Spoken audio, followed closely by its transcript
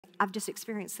I've just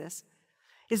experienced this.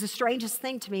 It is the strangest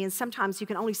thing to me, and sometimes you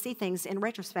can only see things in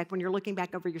retrospect when you're looking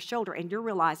back over your shoulder and you're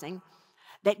realizing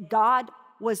that God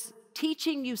was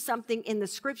teaching you something in the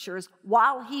scriptures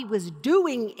while he was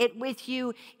doing it with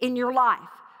you in your life.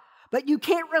 But you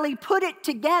can't really put it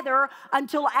together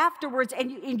until afterwards,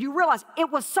 and you realize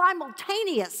it was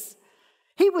simultaneous.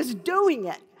 He was doing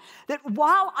it. That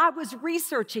while I was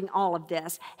researching all of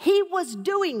this, he was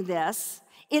doing this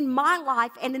in my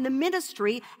life and in the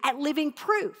ministry at Living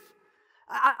Proof.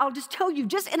 I'll just tell you,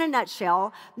 just in a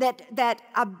nutshell, that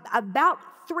about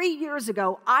 3 years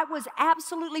ago, I was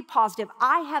absolutely positive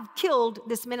I have killed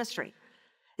this ministry.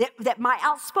 That my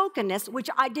outspokenness, which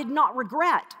I did not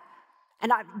regret,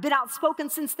 and I've been outspoken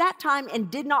since that time and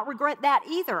did not regret that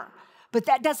either. But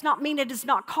that does not mean it is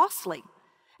not costly.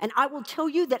 And I will tell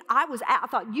you that I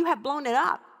thought, you have blown it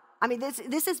up. I mean,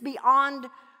 this is beyond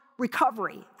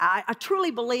recovery. I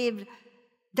truly believed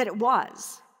that it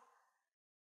was.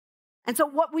 And so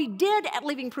what we did at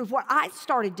Living Proof, what I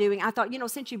started doing, I thought,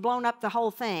 since you've blown up the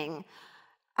whole thing,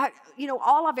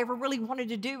 all I've ever really wanted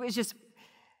to do is just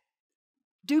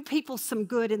do people some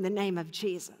good in the name of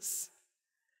Jesus.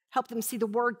 Help them see the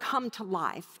word come to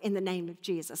life in the name of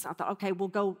Jesus. I thought, okay, we'll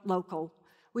go local.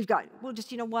 We'll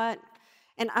just, you know what?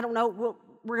 And I don't know,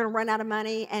 we're going to run out of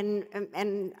money, and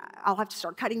I'll have to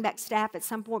start cutting back staff at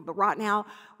some point. But right now,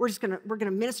 we're going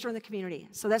to minister in the community.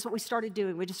 So that's what we started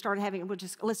doing. We just started having,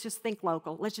 let's just think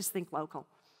local. Let's just think local.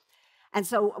 And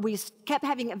so we kept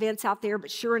having events out there, but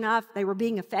sure enough, they were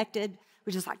being affected.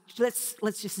 We're just like,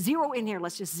 let's just zero in here.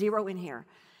 Let's just zero in here.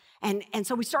 And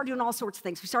so we started doing all sorts of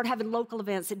things. We started having local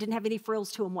events that didn't have any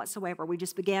frills to them whatsoever. We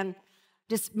just began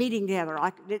just meeting together,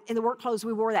 like in the work clothes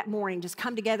we wore that morning, just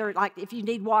come together, like if you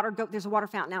need water, go, there's a water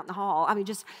fountain out in the hall. I mean,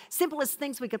 just simplest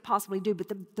things we could possibly do. But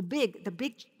the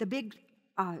big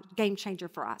game changer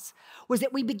for us was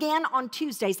that we began on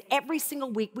Tuesdays every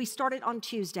single week. We started on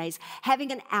Tuesdays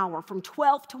having an hour from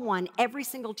 12 to 1 every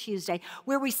single Tuesday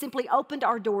where we simply opened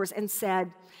our doors and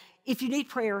said, if you need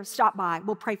prayer, stop by.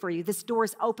 We'll pray for you. This door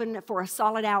is open for a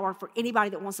solid hour for anybody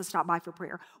that wants to stop by for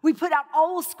prayer. We put out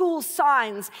old school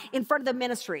signs in front of the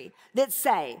ministry that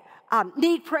say,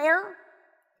 need prayer?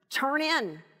 Turn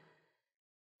in.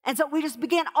 And so we just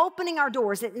began opening our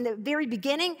doors. In the very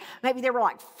beginning, maybe there were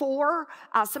like 4.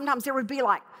 Sometimes there would be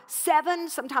like 7.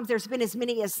 Sometimes there's been as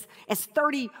many as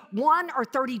 31 or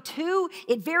 32.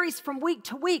 It varies from week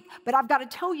to week. But I've got to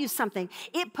tell you something.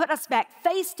 It put us back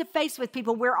face to face with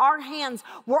people where our hands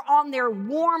were on their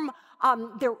warm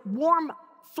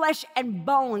flesh and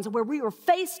bones, where we were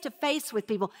face to face with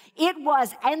people. It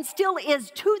was and still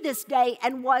is to this day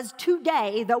and was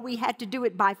today, though we had to do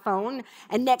it by phone,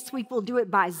 and next week we'll do it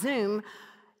by Zoom.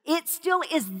 It still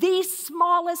is the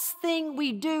smallest thing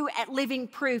we do at Living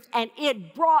Proof, and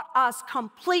it brought us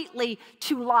completely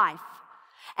to life.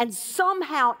 And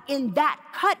somehow in that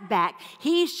cutback,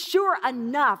 he sure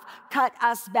enough cut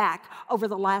us back over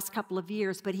the last couple of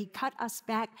years, but he cut us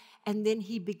back and then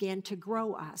he began to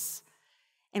grow us.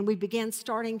 And we began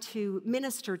starting to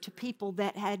minister to people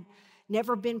that had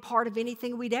never been part of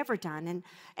anything we'd ever done.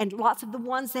 And lots of the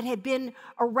ones that had been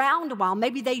around a while,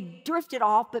 maybe they drifted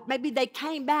off, but maybe they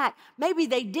came back. Maybe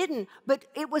they didn't, but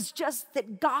it was just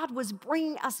that God was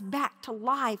bringing us back to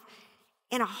life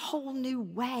in a whole new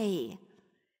way.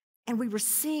 And we were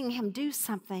seeing him do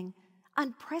something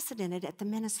unprecedented at the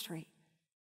ministry,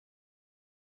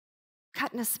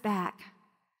 cutting us back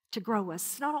to grow us.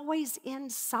 It's not always in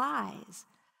size.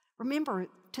 Remember,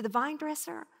 to the vine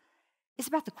dresser, it's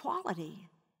about the quality,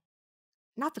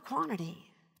 not the quantity.